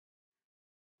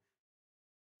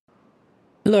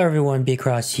Hello everyone,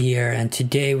 Bcross here, and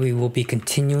today we will be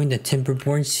continuing the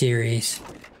Timberborn series.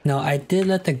 Now I did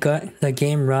let the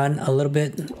game run a little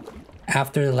bit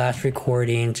after the last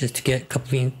recording just to get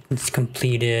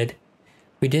completed.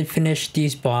 We did finish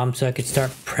these bombs so I could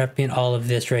start prepping all of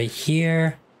this right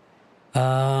here.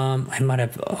 I might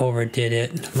have overdid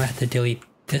it. I might have to delete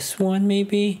this one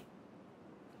maybe.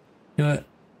 You know what?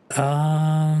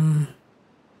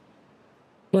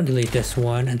 Go and delete this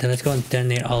one, and then let's go and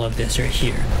detonate all of this right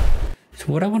here. So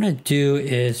what I want to do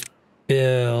is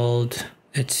build,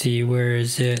 let's see, where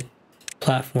is it?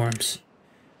 Platforms.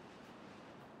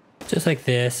 Just like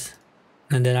this.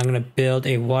 And then I'm going to build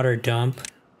a water dump.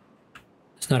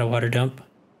 It's not a water dump.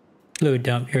 Fluid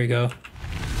dump. Here we go.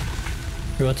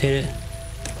 Rotate it.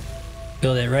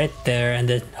 Build it right there, and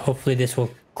then hopefully this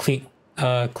will clean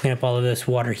up all of this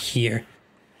water here.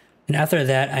 And after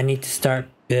that, I need to start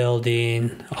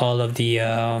building all of the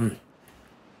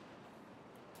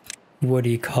what do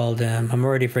you call them? I'm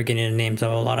already forgetting the names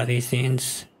of a lot of these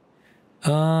things.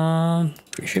 It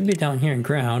should be down here in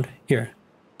ground. Here,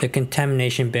 the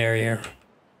contamination barrier.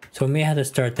 So we may have to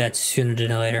start that sooner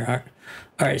than later.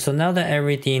 All right. So now that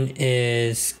everything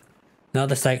is, now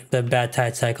the bad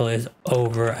tide cycle is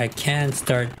over, I can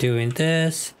start doing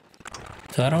this.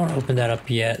 So I don't want to open that up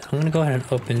yet. I'm gonna go ahead and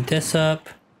open this up.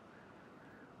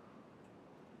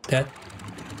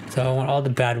 So I want all the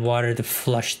bad water to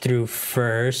flush through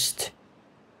first.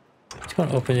 Just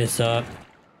gonna open this up.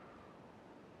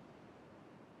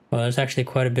 Well, there's actually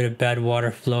quite a bit of bad water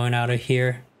flowing out of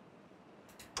here.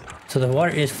 So the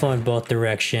water is flowing both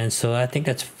directions, so I think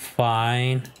that's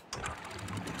fine.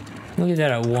 We'll leave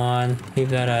that at 1. Leave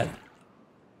that at...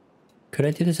 Could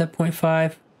I do this at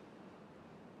 0.5?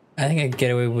 I think I can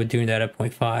get away with doing that at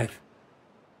 0.5.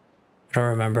 I don't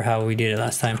remember how we did it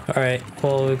last time. Alright,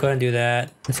 well, we're going to do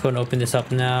that. Let's go and open this up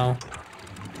now.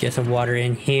 Get some water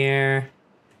in here.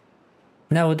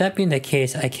 Now, with that being the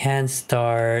case, I can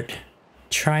start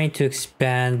trying to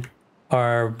expand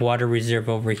our water reserve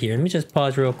over here. Let me just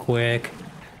pause real quick.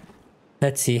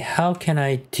 Let's see, how can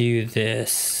I do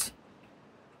this?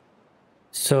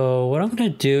 So, what I'm going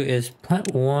to do is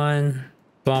plant one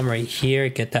bomb right here,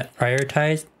 get that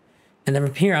prioritized. And then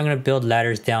from here, I'm going to build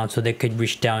ladders down so they could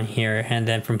reach down here. And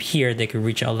then from here, they could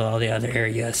reach all the other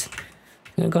areas.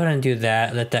 I'm going to go ahead and do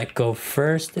that. Let that go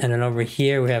first. And then over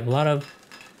here, we have a lot of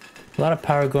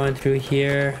power going through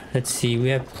here. Let's see. We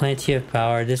have plenty of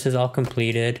power. This is all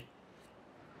completed.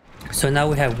 So now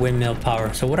we have windmill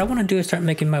power. So what I want to do is start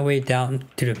making my way down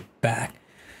to the back.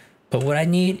 But what I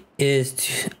need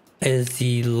is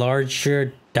the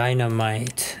larger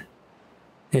dynamite.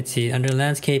 Let's see. Under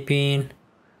landscaping...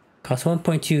 Cost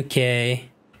 1.2k.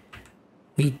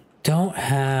 We don't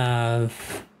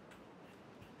have...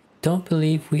 Don't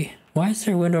believe we... Why is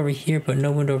there wind over here but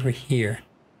no wind over here?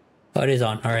 Oh, it is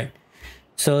on. Alright.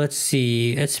 So let's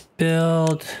see. Let's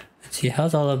build... Let's see.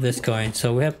 How's all of this going?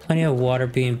 So we have plenty of water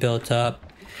being built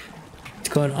up. Let's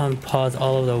go and unpause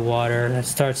all of the water. Let's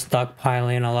start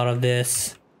stockpiling a lot of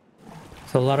this.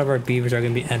 So a lot of our beavers are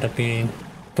going to end up being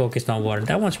focused on water.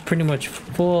 That one's pretty much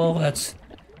full. That's...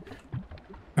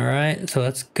 Alright, so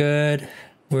that's good.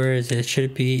 Where is it? Should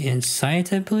it be in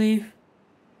science, I believe?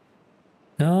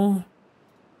 No?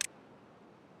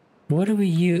 What do we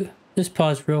use? Just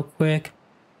pause real quick.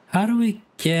 How do we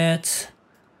get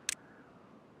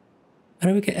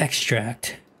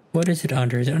extract? What is it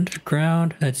under? Is it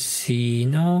underground? Let's see.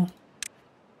 No.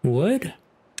 Wood?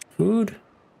 Food?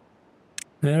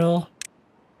 Metal?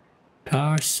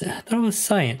 Power? I thought it was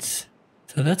science.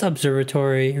 So that's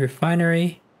observatory,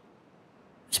 refinery.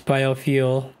 It's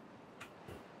biofuel,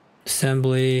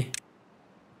 assembly.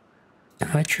 Am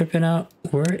I tripping out?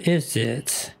 Where is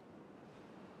it?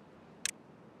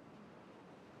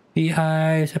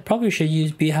 Beehives. I probably should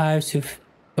use beehives,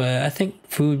 but I think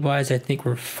food-wise, I think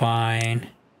we're fine.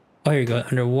 Oh, here you go.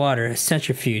 Underwater, a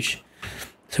centrifuge.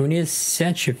 So we need a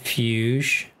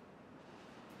centrifuge.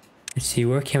 Let's see,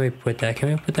 where can we put that? Can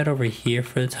we put that over here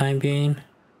for the time being?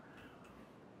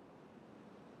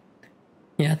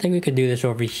 Yeah, I think we could do this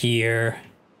over here.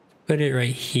 Put it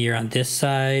right here on this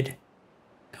side.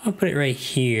 Come on, put it right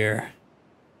here.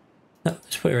 No,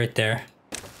 let's put it right there.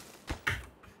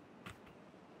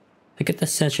 To get the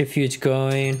centrifuge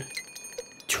going.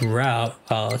 Drought.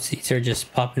 Oh, let's see. They're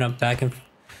just popping up back and...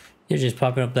 They're just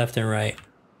popping up left and right.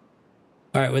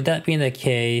 Alright, with that being the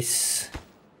case...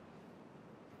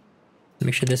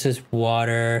 Make sure this is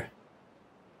water.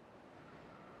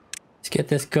 Let's get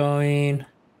this going.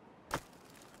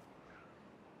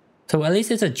 So at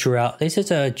least it's a drought. At least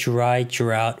it's a dry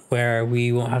drought where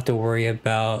we won't have to worry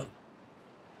about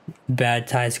bad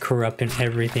tides corrupting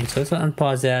everything. So let's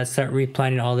unpause that, start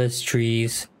replanting all these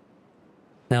trees.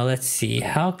 Now let's see,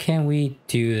 how can we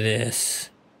do this?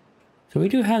 So we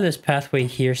do have this pathway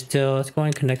here still. Let's go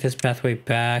and connect this pathway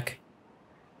back.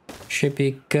 Should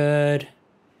be good.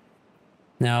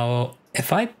 Now,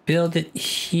 if I build it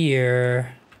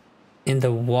here in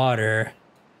the water,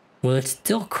 will it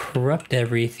still corrupt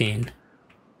everything?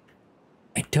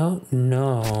 I don't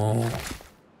know.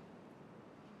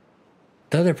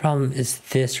 The other problem is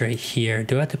this right here.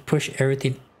 Do I have to push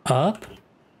everything up?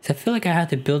 I feel like I have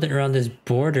to build it around this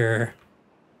border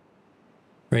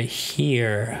right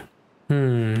here.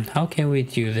 How can we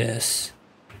do this?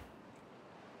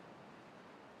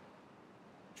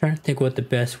 Trying to think what the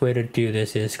best way to do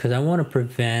this is, because I want to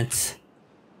prevent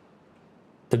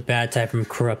the bad tide from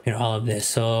corrupting all of this.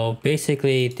 So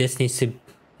basically this needs to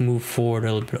move forward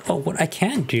a little bit. Oh, what I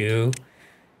can do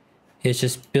is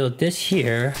just build this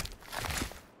here.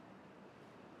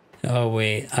 Oh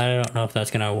wait, I don't know if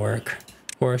that's gonna work.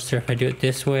 Or if I do it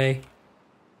this way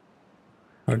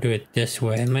or do it this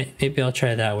way, maybe I'll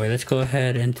try that way. Let's go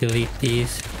ahead and delete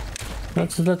these.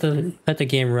 Let's let the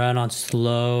game run on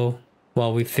slow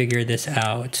while we figure this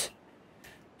out.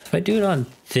 If I do it on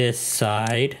this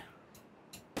side,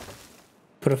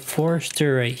 put a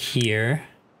forester right here.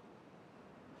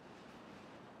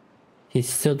 He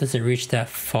still doesn't reach that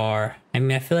far. I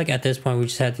mean, I feel like at this point we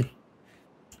just have to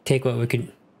take what we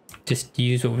can, just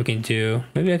use what we can do.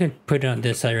 Maybe I can put it on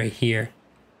this side right here.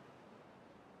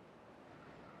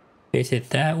 Face it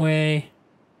that way.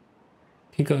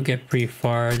 Can go get pretty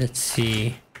far. Let's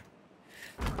see.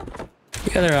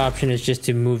 The other option is just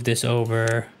to move this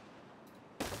over.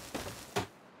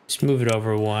 Just move it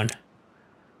over one.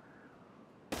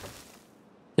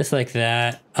 Just like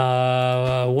that.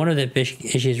 One of the big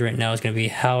issues right now is going to be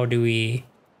how do we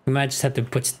might just have to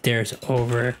put stairs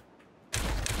over.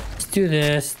 Let's do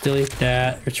this, delete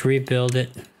that, let's rebuild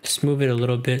it. Just move it a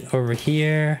little bit over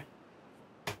here.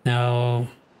 Now,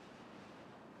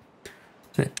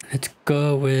 let's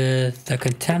go with the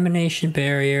contamination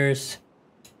barriers.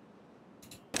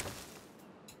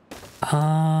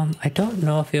 I don't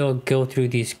know if it'll go through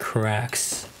these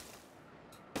cracks.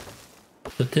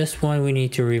 So this one we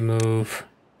need to remove.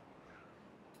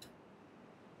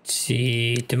 Let's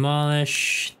see,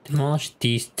 demolish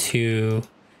these two.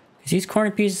 These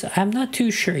corner pieces, I'm not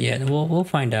too sure yet. We'll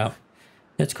find out.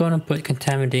 Let's go ahead and put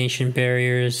contamination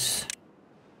barriers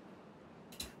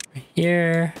right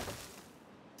here.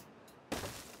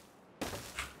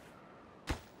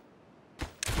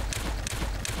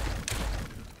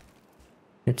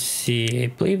 Let's see, I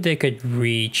believe they could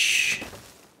reach.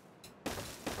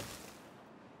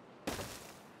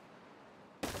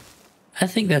 I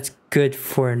think that's good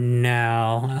for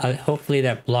now. Hopefully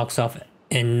that blocks off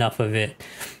enough of it.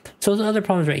 So the other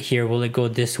problems right here, will it go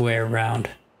this way around?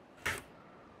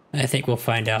 I think we'll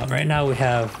find out. Right now we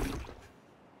have,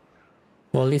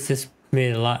 well, at least this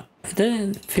made a lot. It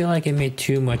didn't feel like it made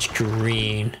too much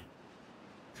green.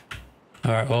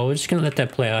 Alright, well, we're just gonna let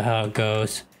that play out how it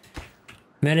goes.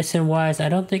 Medicine wise, I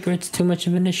don't think it's too much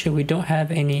of an issue. We don't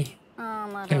have any.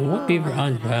 Okay, what beaver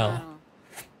unwell?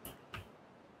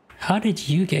 How did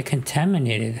you get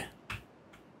contaminated?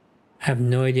 I have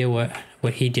no idea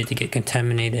what he did to get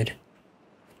contaminated.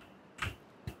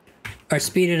 Alright,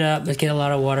 speed it up. Let's get a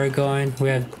lot of water going. We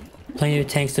have plenty of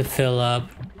tanks to fill up.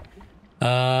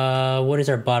 What is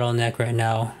our bottleneck right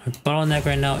now? Our bottleneck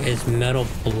right now is metal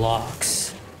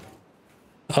blocks.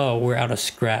 Oh, we're out of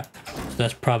scrap. So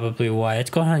that's probably why. Let's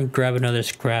go ahead and grab another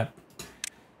scrap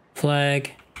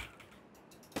flag.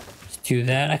 Let's do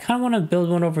that. I kind of want to build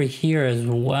one over here as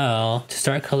well to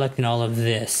start collecting all of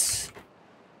this.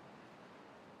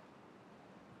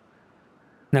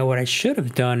 Now what I should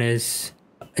have done is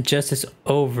adjust this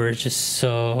over just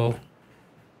so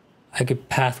I could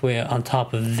pathway on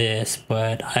top of this,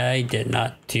 but I did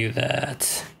not do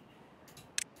that.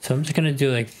 So I'm just gonna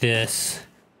do like this.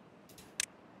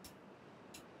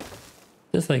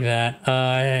 Just like that.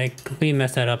 I completely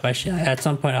messed that up. At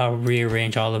some point I'll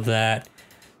rearrange all of that.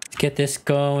 Let's get this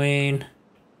going.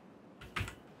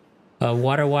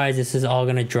 Water wise, this is all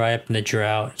gonna dry up in the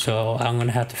drought, so I'm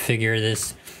gonna have to figure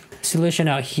this solution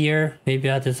out here. Maybe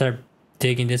I have to start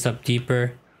digging this up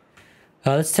deeper.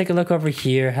 Let's take a look over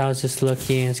here. How's this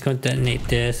looking? Let's go detonate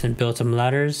this and build some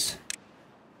ladders.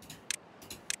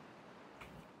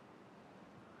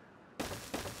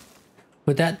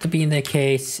 With that being the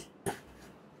case,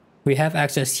 we have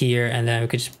access here, and then we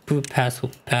could just put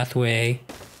pathway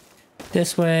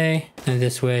this way and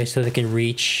this way so they can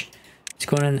reach. Let's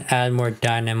go ahead and add more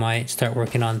dynamite, start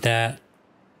working on that.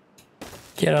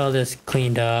 Get all this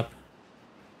cleaned up.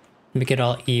 make it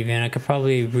all even. I could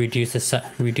probably reduce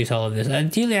all of this.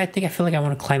 Ideally, I feel like I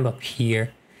want to climb up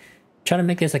here. Try to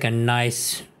make this like a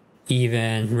nice,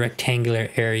 even, rectangular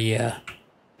area.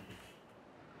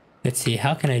 Let's see,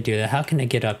 how can I do that? How can I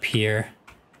get up here?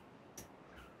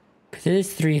 Because it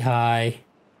is 3 high.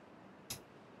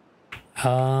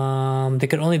 They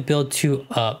could only build 2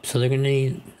 up, so they're gonna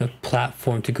need a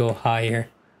platform to go higher.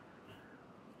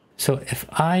 So if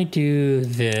I do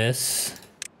this,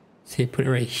 see, put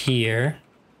it right here.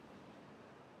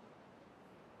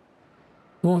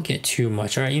 We won't get too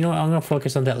much. All right, you know what? I'm gonna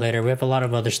focus on that later. We have a lot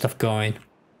of other stuff going.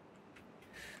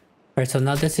 All right, so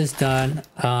now this is done.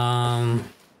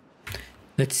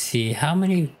 Let's see, how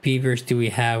many beavers do we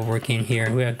have working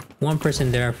here? We have 1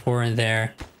 person there, 4 in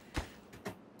there.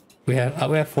 We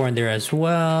have 4 in there as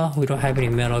well. We don't have any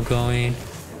metal going.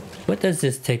 What does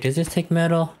this take? Does this take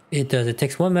metal? It does. It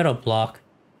takes 1 metal block.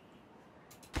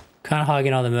 Kind of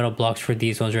hogging all the metal blocks for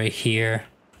these ones right here.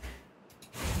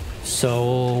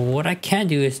 So what I can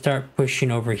do is start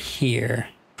pushing over here.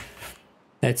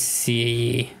 Let's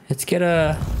see. Let's get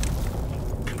a...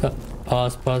 Oh,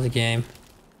 pause the game.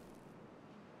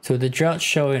 So the drought's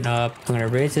showing up. I'm going to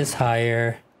raise this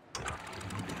higher.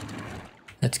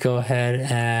 Let's go ahead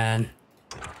and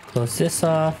close this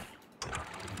off.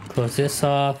 Close this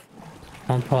off.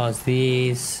 Unpause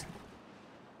these.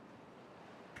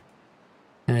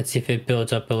 And let's see if it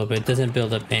builds up a little bit. It doesn't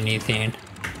build up anything.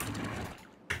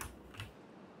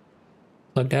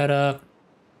 Plug that up.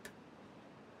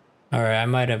 Alright, I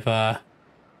might have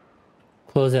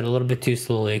closed it a little bit too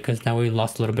slowly because now we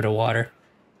lost a little bit of water.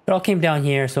 It all came down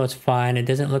here, so it's fine. It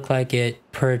doesn't look like it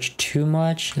purged too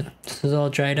much. This is all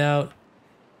dried out.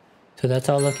 So that's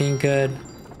all looking good.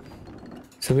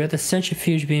 So we have the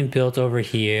centrifuge being built over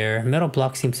here. Metal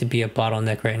block seems to be a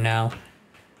bottleneck right now.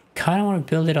 Kind of want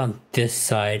to build it on this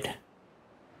side.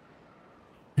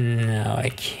 No, I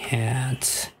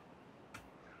can't.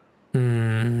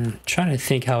 Trying to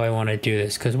think how I want to do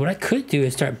this. Because what I could do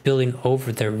is start building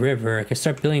over the river. I could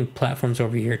start building platforms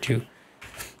over here too.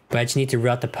 But I just need to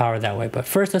route the power that way. But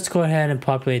first, let's go ahead and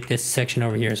populate this section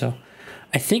over here. So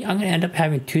I think I'm going to end up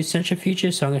having 2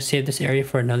 centrifuges. So I'm going to save this area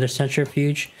for another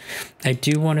centrifuge. I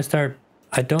do want to start...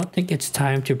 I don't think it's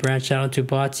time to branch out into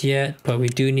bots yet. But we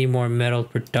do need more metal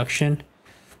production.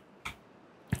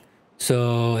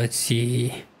 So let's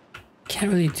see.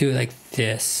 Can't really do it like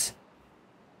this.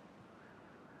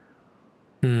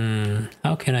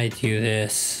 How can I do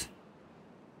this?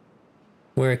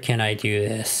 Where can I do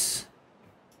this?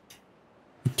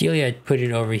 Ideally, I'd put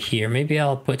it over here. Maybe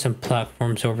I'll put some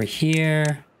platforms over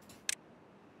here.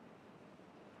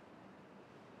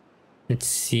 Let's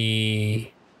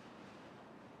see.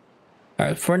 All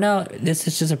right, for now, this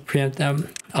is just a preempt.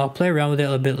 I'll play around with it a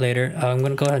little bit later. I'm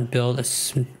going to go ahead and build a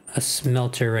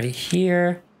smelter right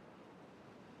here.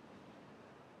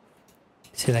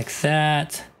 See, like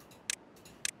that.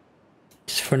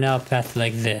 Just for now, path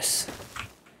like this.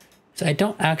 So I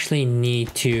don't actually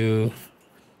need to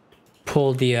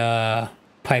pull the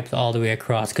pipe all the way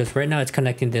across because right now it's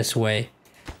connecting this way.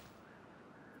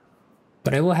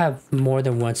 But I will have more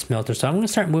than 1 smelter, so I'm going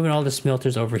to start moving all the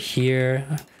smelters over here.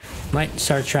 Might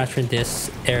start transferring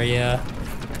this area.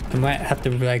 I might have to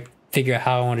like figure out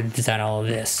how I want to design all of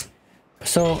this.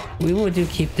 So we will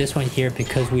keep this one here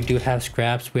because we do have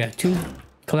scraps. We have 2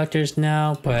 collectors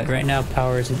now, but right now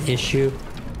power is an issue.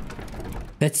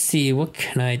 Let's see, what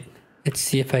can I... Let's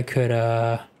see if I could...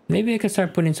 Maybe I could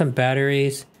start putting some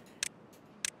batteries.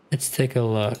 Let's take a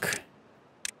look.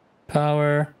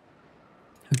 Power.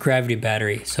 A gravity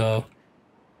battery. So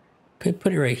could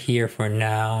put it right here for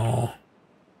now.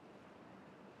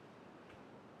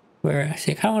 Where I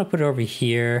see I kind of want to put it over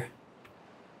here.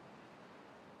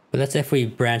 But that's if we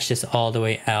branch this all the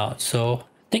way out. So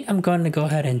I think I'm going to go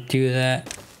ahead and do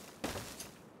that.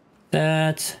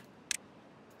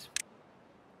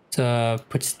 So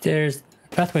put stairs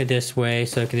pathway this way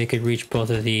so they could reach both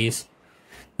of these.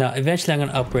 Now eventually I'm going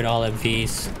to upgrade all of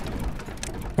these.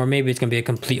 Or maybe it's going to be a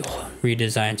complete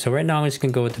redesign. So right now I'm just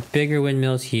going to go with the bigger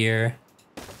windmills here.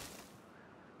 I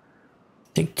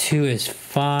think 2 is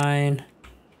fine.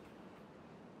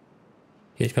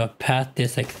 Just go path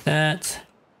this like that.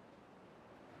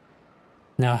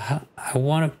 Now I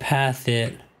want to path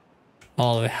it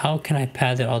all the way. How can I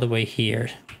path it all the way here?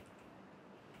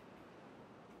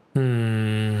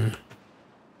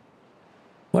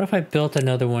 What if I built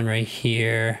another one right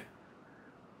here?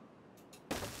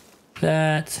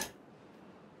 That.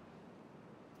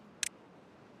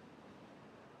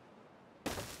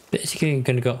 Basically I'm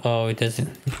gonna go, oh, it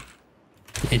doesn't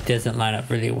line up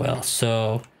really well.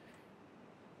 So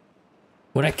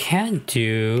What I can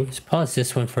do is pause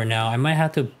this one for now. I might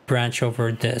have to branch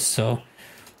over this, so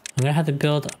I'm gonna have to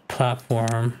build a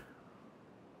platform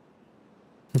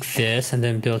like this, and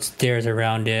then build stairs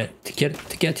around it to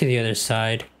get to the other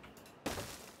side.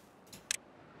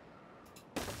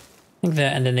 Like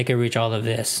that, and then they can reach all of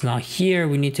this. Now here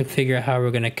we need to figure out how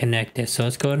we're gonna connect this. So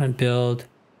let's go ahead and build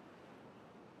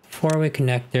four-way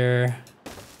connector.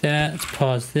 Let's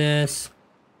pause this.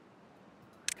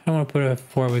 I want to put a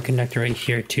four-way connector right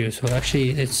here too. So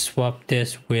actually let's swap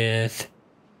this with,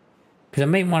 because I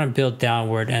might want to build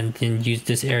downward and then use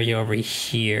this area over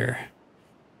here.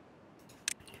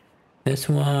 This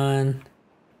one,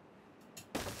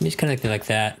 just connect it like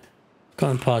that. Go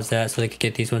and pause that so they can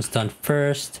get these ones done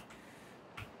first.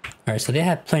 All right, so they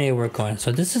have plenty of work going.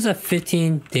 So this is a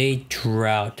 15-day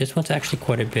drought. This one's actually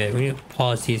quite a bit. We need to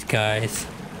pause these guys.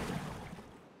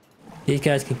 These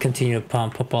guys can continue to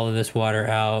pump all of this water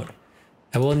out.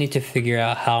 I will need to figure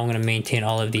out how I'm going to maintain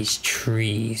all of these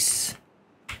trees.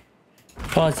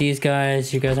 Pause these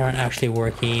guys. You guys aren't actually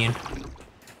working.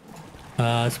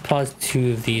 Let's pause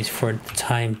 2 of these for the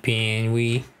time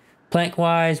being.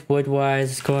 Plank-wise, wood-wise,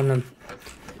 let's go on.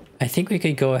 I think we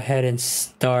could go ahead and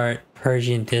start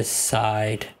purging this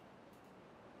side.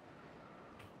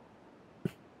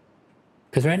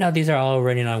 Because right now these are all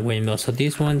running on windmills. So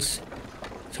these ones...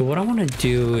 So what I want to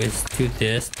do is do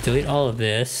this. Delete all of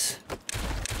this.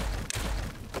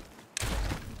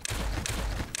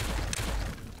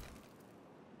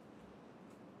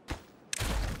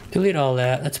 Delete all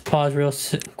that. Let's pause real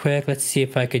quick. Let's see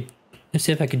if I could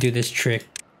do this trick.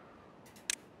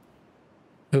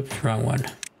 Oops, wrong one.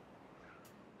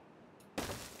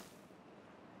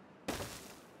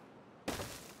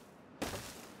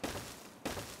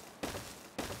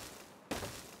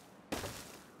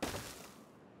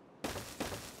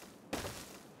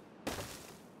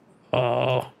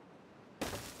 Oh.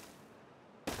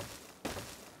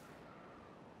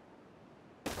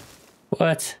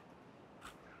 What?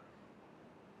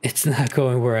 It's not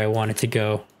going where I want it to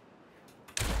go.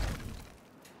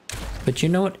 But you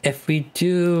know what? If we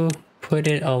do put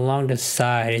it along the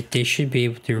side, they should be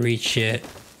able to reach it.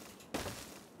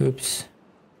 Oops.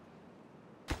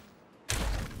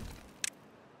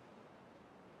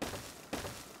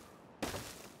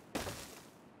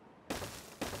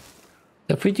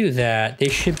 If we do that, they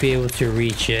should be able to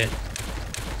reach it.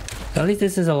 At least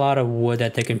this is a lot of wood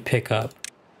that they can pick up.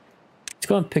 Let's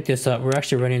go and pick this up. We're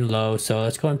actually running low, so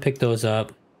let's go and pick those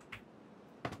up.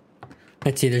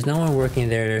 Let's see, there's no one working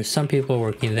there. There's some people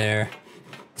working there.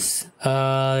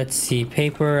 Let's see,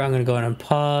 paper, I'm gonna go ahead and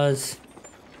pause.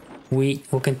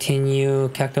 Wheat will continue.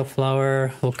 Cactus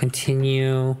flower will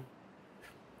continue.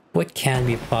 What can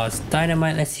be paused?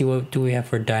 Dynamite, let's see, what do we have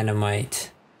for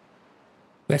dynamite?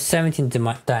 We have 17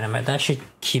 dynamite. That should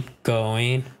keep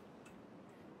going.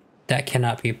 That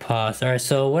cannot be paused. Alright,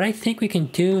 so what I think we can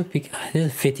do, this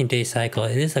is a 15-day cycle.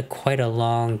 It is quite a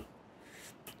long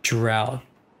drought.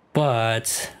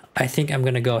 But I think I'm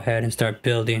going to go ahead and start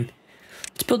building.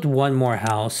 Let's build one more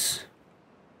house.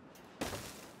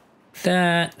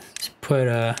 Let's put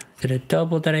is it a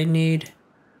double that I need?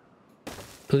 I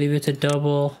believe it's a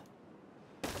double.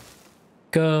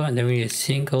 Go, and then we need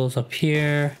singles up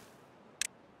here.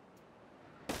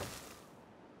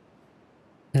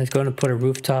 Let's go and put a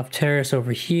rooftop terrace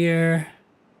over here.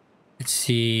 Let's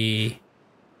see.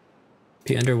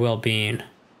 Be under well-being.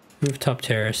 Rooftop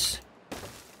terrace.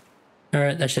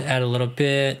 Alright, that should add a little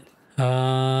bit.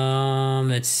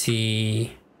 Let's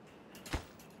see.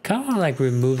 Kind of want to like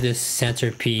remove this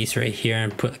centerpiece right here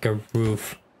and put like a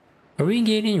roof. Are we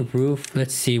getting roof?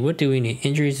 Let's see. What do we need?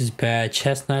 Injuries is bad.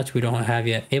 Chestnuts we don't have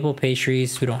yet. Maple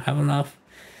pastries we don't have enough.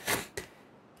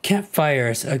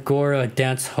 Campfires, agora,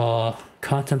 dance hall,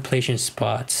 contemplation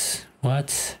spots.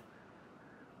 What?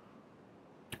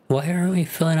 Why aren't we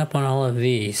filling up on all of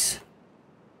these?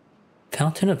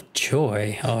 Fountain of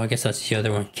Joy. Oh, I guess that's the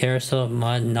other one. Carousel of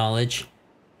Mud, Knowledge.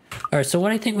 Alright, so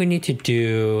what I think we need to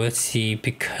do, let's see,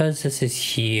 because this is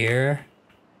here.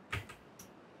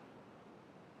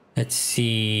 Let's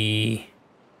see.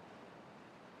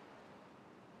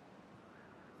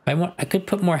 I could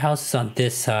put more houses on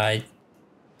this side.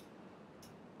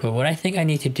 But what I think I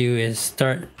need to do is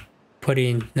start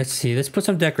putting, let's see, let's put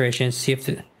some decorations, see if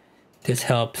this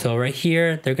helps. So right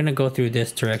here, they're going to go through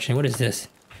this direction. What is this?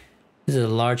 This is a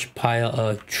large pile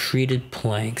of treated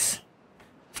planks.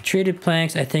 Treated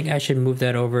planks, I think I should move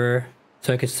that over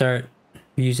so I could start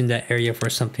using that area for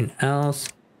something else.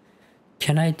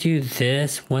 Can I do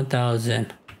this?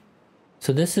 1,000.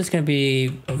 So this is going to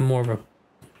be more of a,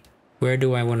 where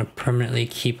do I want to permanently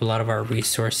keep a lot of our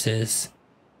resources?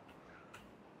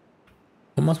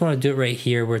 Almost want to do it right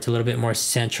here where it's a little bit more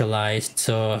centralized.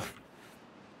 So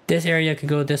this area could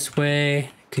go this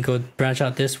way, could go branch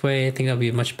out this way. I think that'll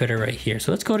be much better right here.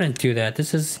 So let's go ahead and do that.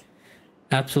 This is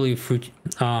absolutely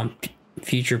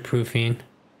future proofing.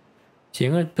 So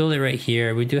I'm going to build it right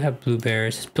here. We do have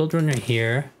blueberries. Let's build one right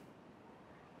here.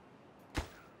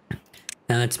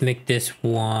 And let's make this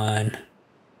one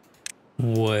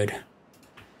wood.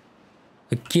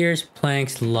 The gears,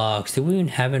 planks, logs. Do we even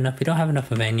have enough? We don't have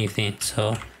enough of anything. So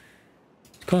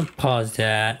let's go and pause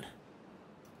that.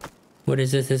 What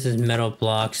is this? This is metal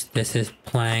blocks. This is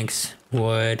planks,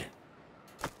 wood.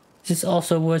 This is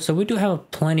also wood. So we do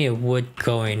have plenty of wood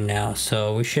going now.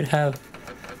 So we should have...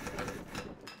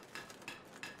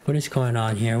 What is going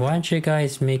on here? Why aren't you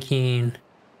guys making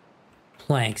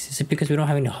planks? Is it because we don't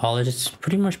have any haulers? It's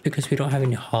pretty much because we don't have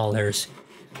any haulers.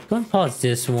 Go and pause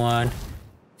this one.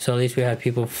 So at least we have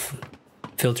people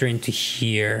filtering to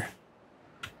here.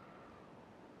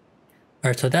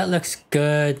 Alright, so that looks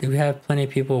good. We have plenty of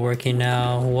people working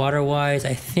now. Water-wise,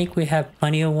 I think we have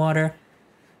plenty of water.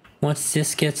 Once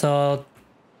this gets all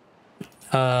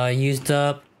used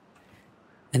up,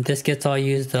 and this gets all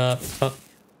used up...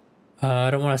 I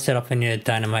don't want to set up any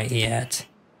dynamite yet.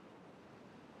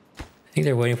 I think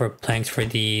they're waiting for planks for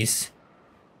these.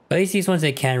 At least these ones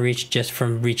they can reach just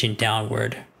from reaching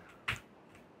downward.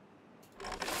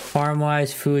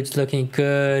 Farm-wise, food's looking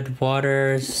good.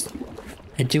 Waters.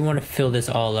 I do want to fill this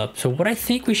all up. So what I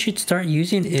think we should start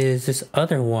using is this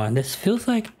other one. This feels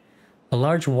like a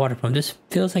large water pump. This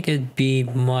feels like it'd be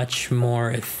much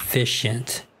more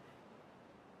efficient.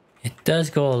 It does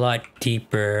go a lot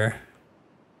deeper.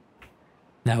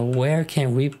 Now, where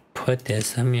can we put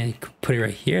this? I mean, I could put it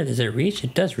right here. Does it reach?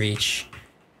 It does reach.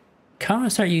 Kind of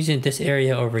want to start using this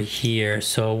area over here.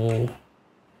 So,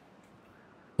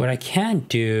 what I can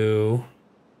do...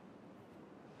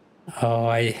 Oh,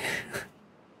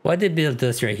 well, I did build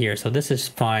this right here, so this is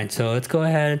fine. So, let's go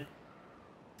ahead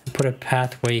and put a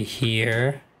pathway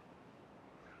here.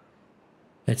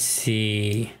 Let's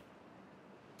see.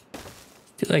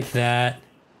 Let's do it like that.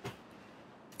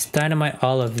 Dynamite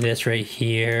all of this right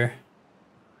here.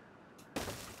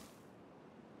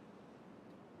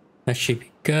 That should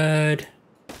be good.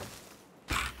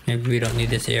 Maybe we don't need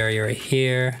this area right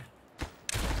here.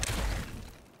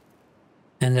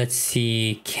 And let's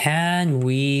see, can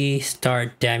we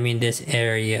start damming this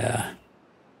area?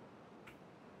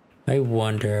 I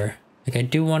wonder. Like, I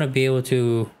do want to be able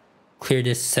to clear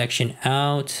this section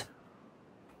out.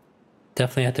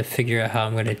 Definitely have to figure out how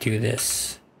I'm going to do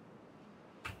this.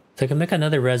 So I can make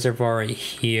another reservoir right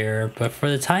here, but for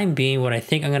the time being, what I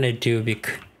think I'm going to do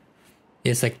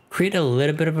is like create a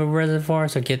little bit of a reservoir.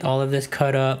 So get all of this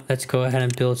cut up. Let's go ahead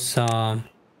and build some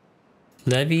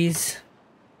levees.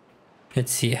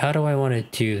 Let's see, how do I want to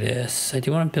do this? I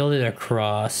do want to build it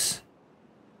across.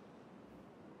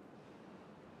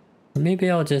 Maybe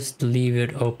I'll just leave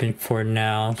it open for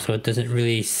now so it doesn't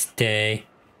really stay.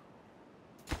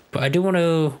 But I do want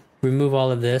to remove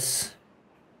all of this.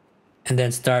 And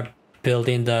then start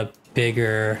building the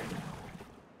bigger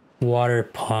water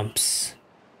pumps.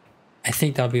 I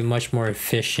think that'll be much more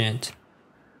efficient.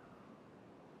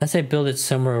 Let's say build it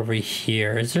somewhere over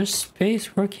here. Is there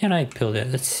space? Where can I build it?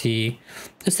 Let's see.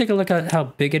 Let's take a look at how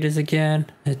big it is again.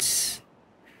 It's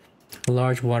a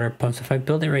large water pump. So if I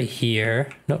build it right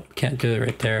here. Nope, can't do it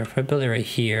right there. If I build it right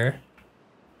here.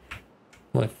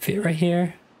 Will it fit right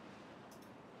here?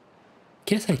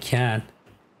 Guess I can.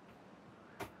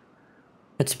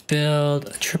 Let's build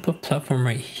a triple platform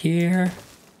right here.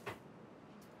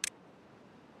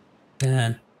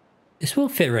 Then this will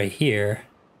fit right here.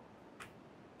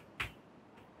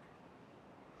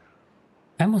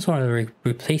 I almost want to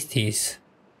replace these.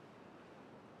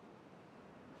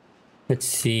 Let's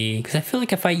see, because I feel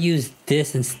like if I use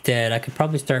this instead, I could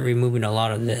probably start removing a lot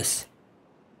of this.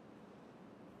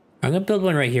 I'm gonna build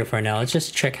one right here for now. Let's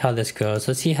just check how this goes.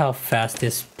 Let's see how fast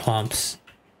this pumps.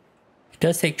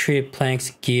 Does take treated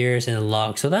planks, gears, and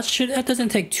logs. So that doesn't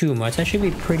take too much. That should be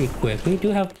pretty quick. We do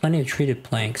have plenty of treated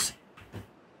planks.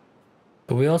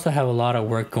 But we also have a lot of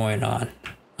work going on.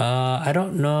 I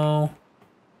don't know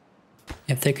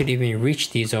if they could even reach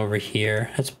these over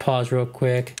here. Let's pause real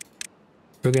quick.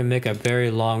 We're gonna make a very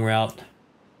long route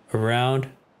around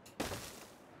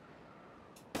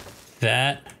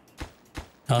that.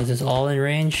 Now is this all in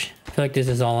range? I feel like this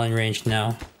is all in range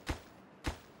now.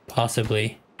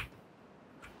 Possibly.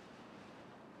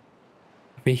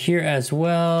 Over here as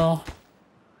well.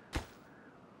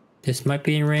 This might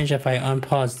be in range if I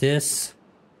unpause this.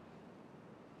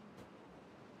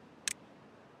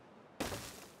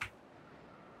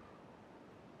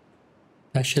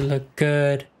 That should look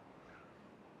good.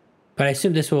 But I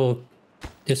assume this will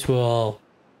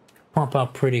pump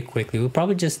out pretty quickly. We'll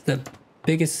probably just, the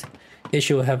biggest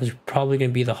issue we'll have is probably going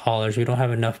to be the haulers. We don't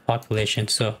have enough population,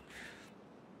 so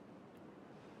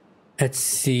let's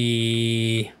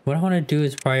see. What I want to do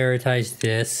is prioritize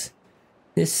this.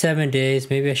 This 7 days,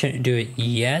 maybe I shouldn't do it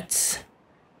yet.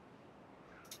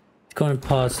 Let's go and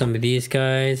pause some of these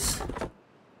guys.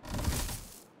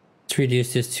 Let's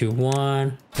reduce this to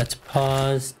 1. That's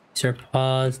paused. These are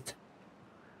paused.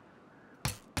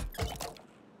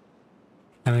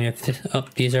 I mean, if this, oh,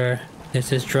 these are,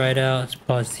 this is dried out. Let's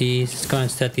pause these. Let's go and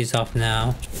set these off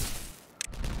now.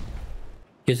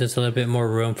 Gives us a little bit more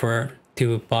room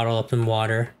to bottle up some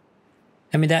water.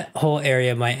 I mean, that whole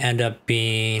area might end up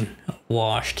being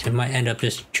washed. It might end up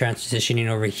just transitioning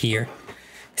over here.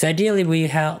 Because ideally,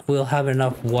 we'll have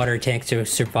enough water tanks to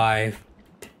survive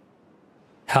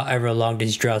however long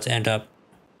these droughts end up.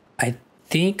 I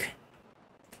think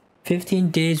 15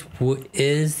 days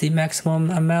is the maximum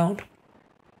amount.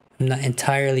 I'm not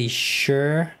entirely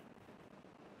sure,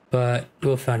 but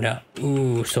we'll find out.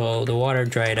 Ooh, so the water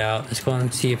dried out. Let's go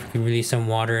and see if we can release some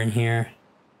water in here.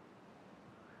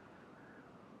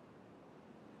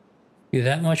 Do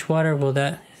that much water? Will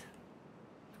that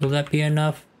be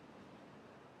enough?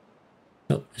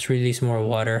 Nope, let's release more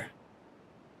water.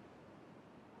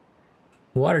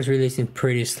 Water's releasing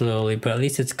pretty slowly, but at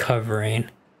least it's covering.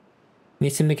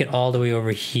 Needs to make it all the way over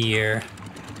here.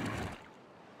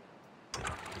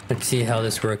 Let's see how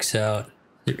this works out.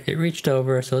 It reached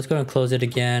over, so let's go and close it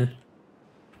again.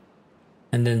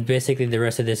 And then basically the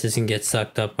rest of this doesn't get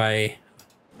sucked up by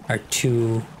our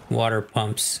 2 water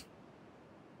pumps.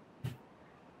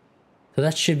 So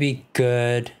that should be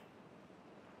good.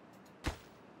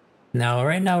 Now,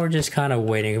 right now we're just kind of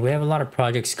waiting. We have a lot of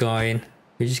projects going.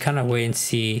 We just kind of wait and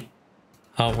see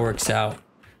how it works out.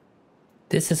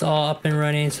 This is all up and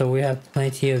running, so we have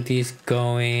plenty of these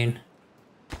going.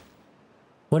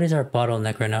 What is our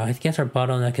bottleneck right now? I guess our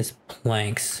bottleneck is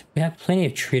planks. We have plenty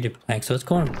of treated planks, so let's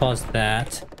go and pause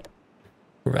that.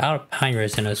 We're out of pine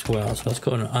resin as well, so let's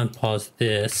go and unpause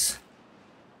this.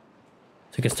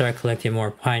 So we can start collecting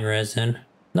more pine resin.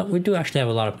 No, we do actually have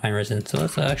a lot of pine resin, so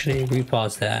let's actually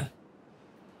repause that.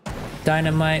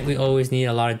 Dynamite, we always need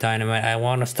a lot of dynamite. I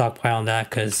want to stockpile on that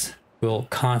because we'll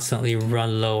constantly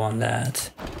run low on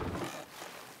that.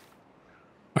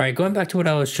 Alright, going back to what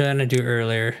I was trying to do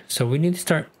earlier. So we need to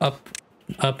start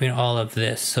upping all of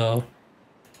this. So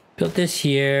build this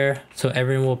here so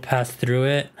everyone will pass through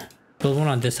it. Build one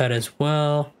on this side as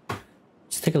well.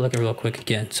 Let's take a look at it real quick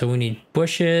again. So we need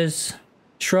bushes,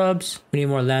 shrubs, we need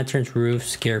more lanterns, roofs,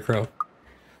 scarecrow.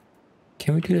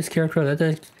 Can we do the scarecrow? That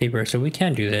does paper, so we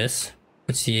can do this.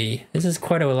 Let's see. This is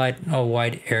quite a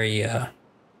wide area.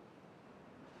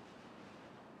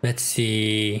 Let's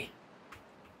see.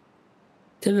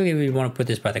 Typically, we want to put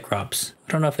this by the crops.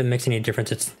 I don't know if it makes any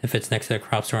difference if it's next to the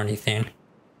crops or anything.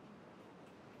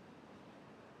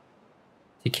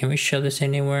 See, can we shove this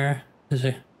anywhere?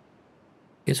 I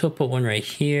guess we'll put one right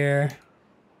here.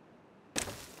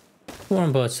 One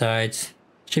on both sides.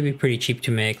 Should be pretty cheap to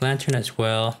make. Lantern as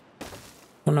well.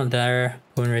 One on there.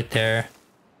 One right there.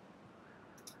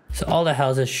 So all the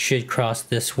houses should cross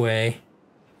this way.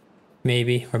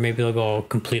 Maybe. Or maybe they'll go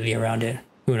completely around it.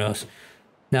 Who knows?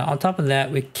 Now, on top of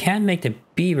that, we can make the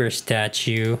beaver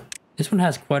statue. This one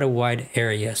has quite a wide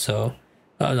area, so...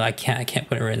 Oh, no, I can't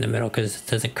put it right in the middle because it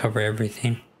doesn't cover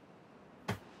everything.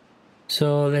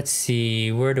 So, let's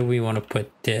see. Where do we want to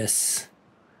put this?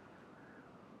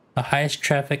 The highest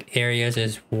traffic areas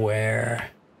is where?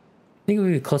 I think it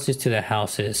would be closest to the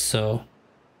houses, so...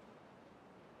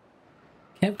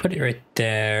 Can't put it right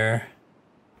there.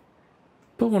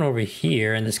 Put one over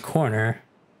here in this corner.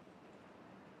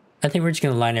 I think we're just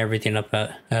going to line everything up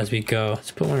as we go. Let's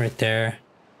put one right there.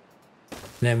 And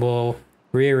then we'll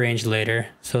rearrange later.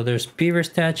 So there's beaver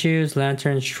statues,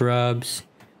 lanterns, shrubs.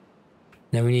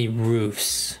 Then we need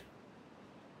roofs.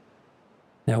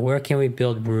 Now where can we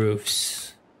build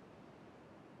roofs?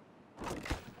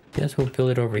 Guess we'll build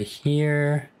it over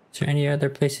here. Is there any other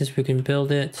places we can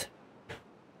build it?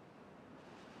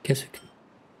 Guess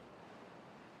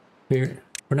we're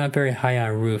not very high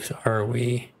on roofs, are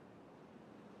we?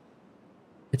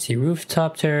 Let's see,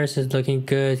 rooftop terrace is looking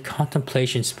good.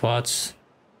 Contemplation spots.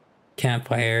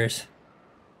 Campfires.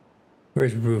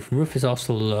 Where's roof? Roof is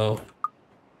also low.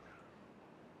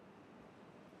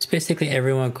 It's basically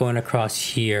everyone going across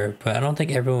here, but I don't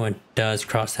think everyone does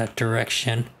cross that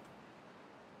direction.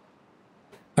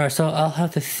 Alright, so I'll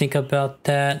have to think about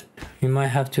that. We might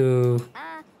have to...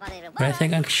 What I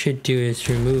think I should do is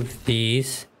remove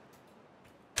these.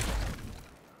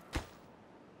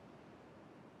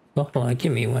 Oh, hold on,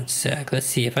 give me one sec. Let's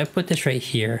see, if I put this right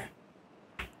here,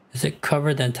 does it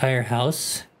cover the entire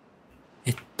house?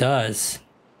 It does.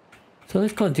 So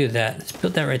let's go do that. Let's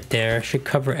build that right there. Should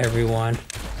cover everyone.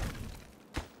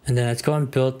 And then let's go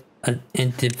and build an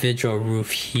individual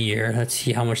roof here. Let's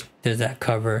see how much does that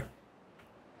cover.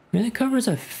 I mean, it covers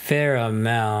a fair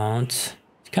amount.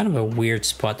 It's kind of a weird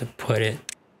spot to put it.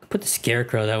 Put the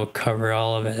scarecrow, that would cover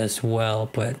all of it as well,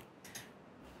 but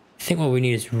I think what we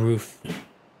need is roof.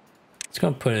 Let's go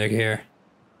and put it here.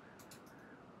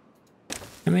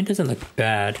 I mean, it doesn't look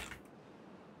bad.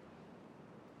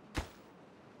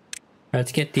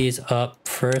 Let's get these up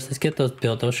first. Let's get those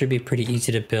built. Those should be pretty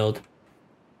easy to build.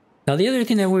 Now, the other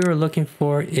thing that we were looking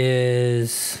for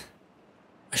is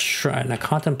a shrine, a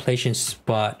contemplation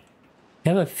spot. We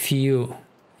have a few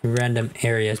random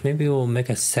areas. Maybe we'll make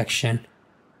a section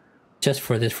just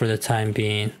for this for the time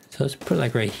being. So let's put it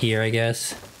like right here, I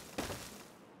guess.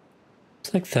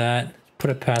 Just like that. Let's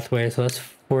put a pathway. So that's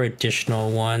 4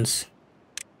 additional ones.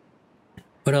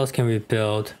 What else can we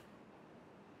build?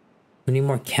 We need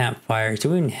more campfires.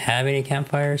 Do we even have any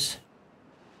campfires?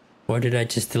 Or did I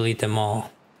just delete them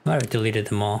all? I might have deleted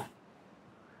them all.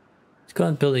 Let's go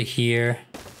and build it here.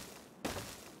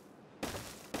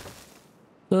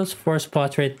 Those 4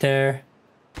 spots right there.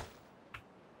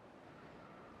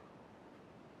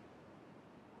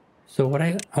 So what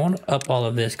I want to up all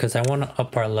of this because I want to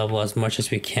up our level as much as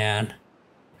we can.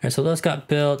 Alright, so those got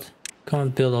built. Go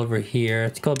and build over here.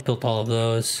 Let's go build all of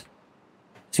those.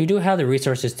 So we do have the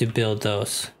resources to build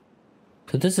those.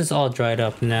 So this is all dried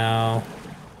up now.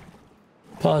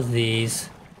 Pause these.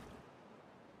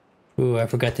 Ooh, I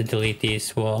forgot to delete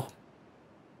these. Well,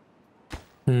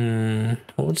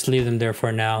 we'll just leave them there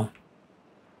for now.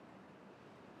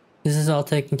 This is all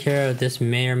taken care of. This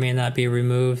may or may not be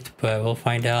removed, but we'll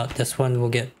find out. This one will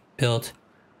get built.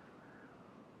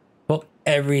 Well,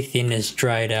 everything is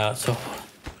dried out, so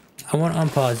I want to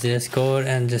unpause this, go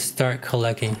and just start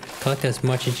collecting. Collect as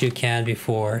much as you can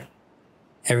before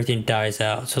everything dies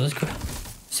out. So let's go.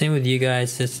 Same with you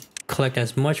guys, just collect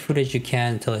as much food as you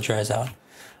can until it dries out.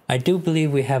 I do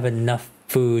believe we have enough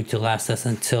food to last us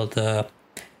until the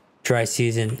dry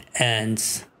season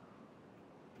ends.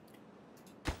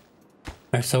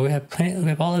 Alright, so we have plenty, we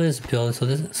have all of this built,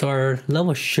 so our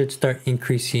level should start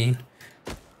increasing.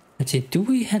 Let's see, do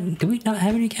we not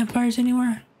have any campfires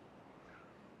anywhere?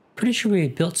 Pretty sure we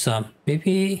built some.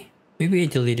 Maybe I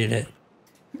deleted it.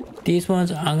 These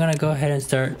ones I'm gonna go ahead and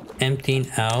start emptying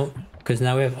out because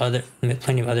now we have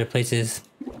plenty of other places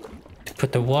to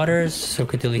put the waters, so we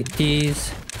could delete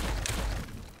these.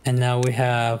 And now we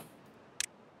have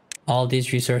all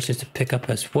these resources to pick up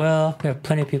as well. We have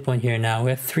plenty of people in here now.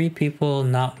 We have 3 people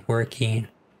not working.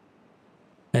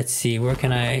 Let's see, where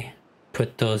can I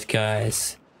put those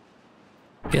guys?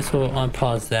 Guess we'll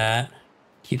unpause that.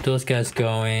 Keep those guys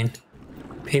going.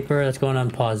 Paper, let's go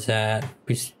and unpause that.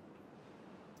 I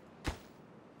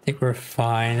think we're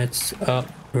fine. It's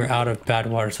up. We're out of bad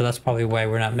water, so that's probably why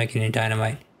we're not making any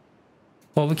dynamite.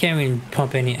 Well, we can't even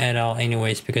pump any at all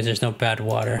anyways because there's no bad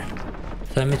water.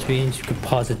 So that means we could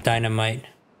pause the dynamite.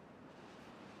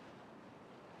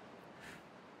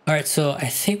 Alright, so I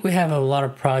think we have a lot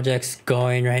of projects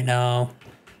going right now.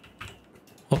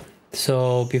 Oh,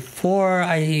 so before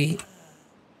I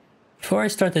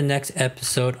start the next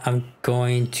episode, I'm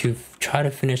going to try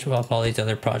to finish off all these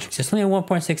other projects. There's only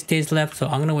 1.6 days left, so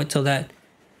I'm gonna wait till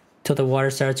the water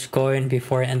starts going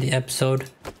before I end the episode.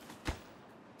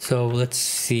 So let's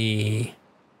see.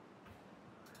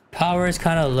 Power is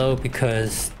kind of low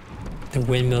because the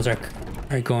windmills are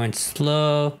going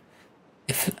slow.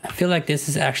 I feel like this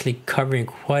is actually covering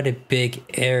quite a big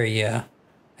area.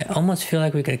 I almost feel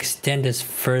like we could extend this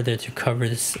further to cover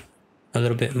this a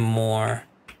little bit more.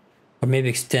 Or maybe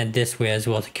extend this way as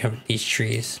well to cover these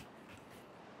trees.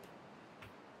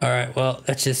 Alright, well,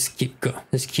 let's just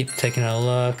keep taking a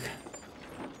look.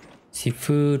 See,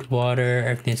 food, water,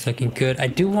 everything's looking good. I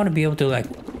do want to be able to like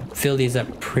fill these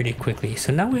up pretty quickly.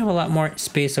 So now we have a lot more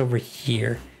space over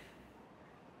here.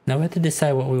 Now we have to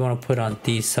decide what we want to put on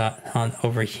these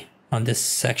on this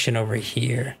section over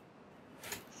here.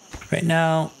 Right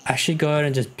now, I should go ahead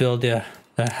and just build the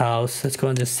house. Let's go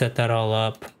and just set that all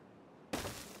up.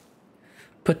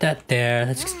 Put that there.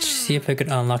 Let's see if I could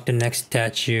unlock the next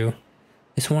statue.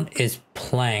 This one is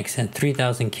planks and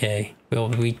 3000k. Well,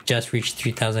 we just reached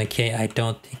 3000k. I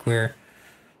don't think we're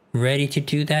ready to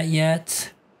do that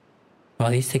yet.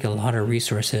 Well, these take a lot of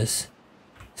resources,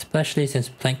 especially since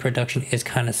plank production is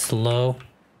kind of slow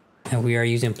and we are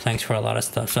using planks for a lot of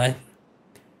stuff. So I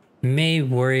may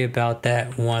worry about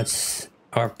that once,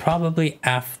 or probably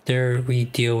after we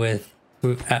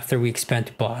expand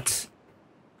to bots.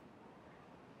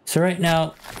 So right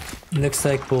now, it looks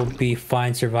like we'll be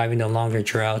fine surviving the longer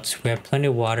droughts. We have plenty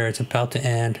of water. It's about to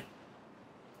end.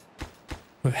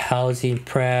 We have housing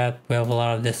prep. We have a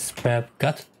lot of this prep.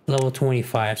 Got to level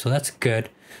 25, so that's good.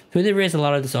 So we did raise a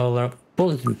lot of this all up.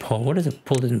 Bulletin pole. What is a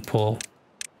bulletin pole?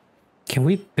 Can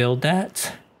we build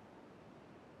that?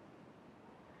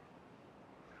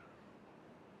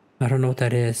 I don't know what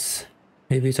that is.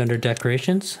 Maybe it's under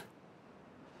decorations?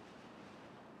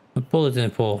 A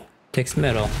bulletin pole. Takes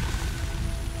metal.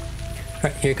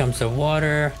 Alright, here comes the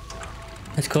water.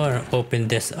 Let's go ahead and open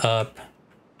this up.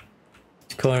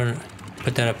 Let's go ahead and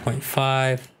put that at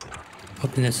 0.5.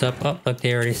 Open this up. Oh, look,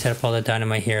 they already set up all the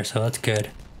dynamite here, so that's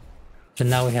good. So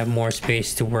now we have more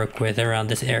space to work with around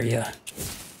this area.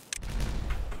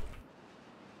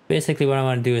 Basically what I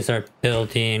want to do is start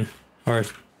building, or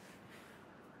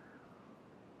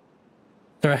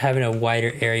start having a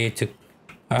wider area to,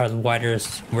 or a wider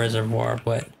reservoir,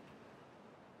 but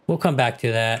we'll come back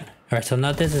to that. Alright, so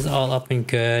now this is all up and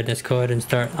good. Let's go ahead and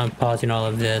start unpausing all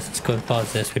of this. Let's go and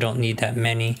pause this. We don't need that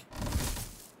many.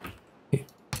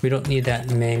 We don't need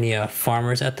that many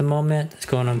farmers at the moment. Let's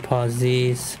go and unpause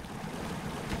these.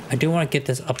 I do want to get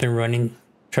this up and running.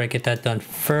 Try to get that done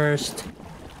first.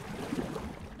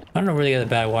 I don't know where they got the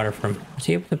bad water from. Was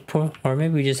he able to pour? Or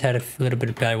maybe we just had a little bit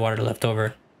of bad water left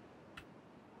over.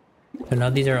 So now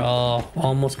these are all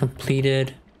almost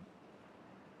completed.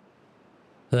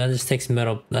 So that just takes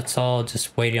metal. That's all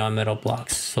just waiting on metal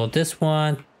blocks. So this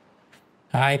one,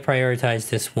 I prioritize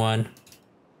this one.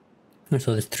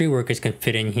 So there's 3 workers can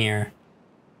fit in here.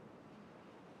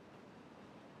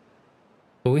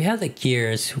 But we have the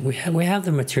gears. We have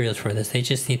the materials for this. They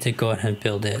just need to go ahead and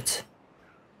build it.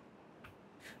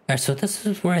 Alright, so this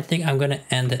is where I think I'm going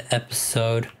to end the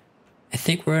episode. I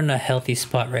think we're in a healthy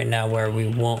spot right now where we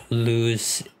won't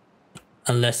lose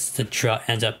unless the drought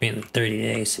ends up being 30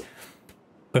 days.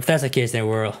 But if that's the case, then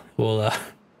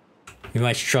we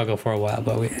might struggle for a while.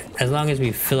 But as long as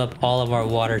we fill up all of our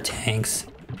water tanks,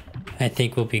 I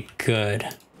think we'll be good.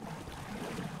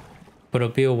 But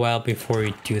it'll be a while before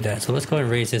we do that. So let's go ahead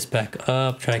and raise this back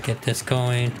up. Try to get this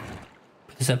going.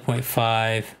 Put this at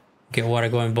 0.5. Get water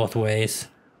going both ways.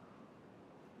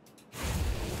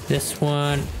 This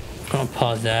one, I'm gonna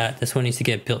pause that. This one needs to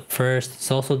get built first.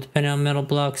 It's also depending on metal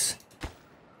blocks.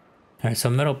 Alright, so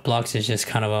metal blocks is just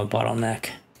kind of a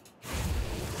bottleneck.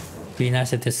 Be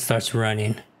nice if this starts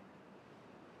running.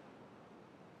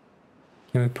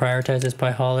 Can we prioritize this by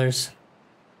haulers?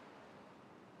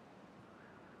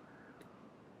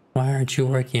 Why aren't you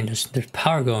working? There's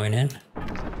power going in.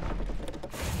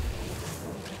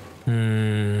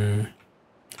 Am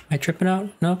I tripping out?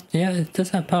 No, yeah, it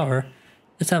does have power.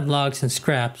 It does have logs and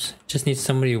scraps. Just needs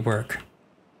somebody to work.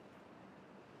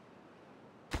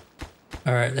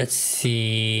 Alright, let's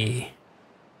see.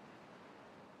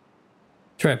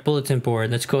 That's right, bulletin board.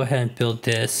 Let's go ahead and build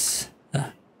this.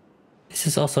 This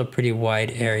is also a pretty wide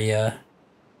area.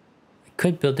 I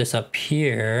could build this up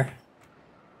here.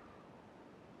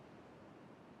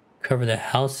 Cover the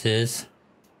houses.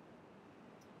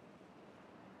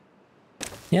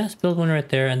 Yeah, let's build one right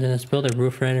there, and then let's build a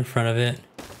roof right in front of it.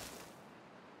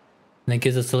 And that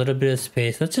gives us a little bit of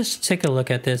space. Let's just take a look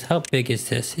at this. How big is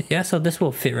this? Yeah, so this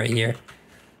will fit right here.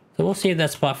 So we'll save that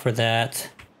spot for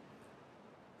that.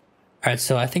 Alright,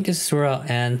 so I think this is where I'll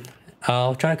end.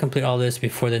 I'll try to complete all this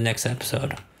before the next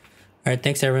episode. Alright,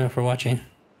 thanks everyone for watching.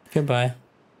 Goodbye.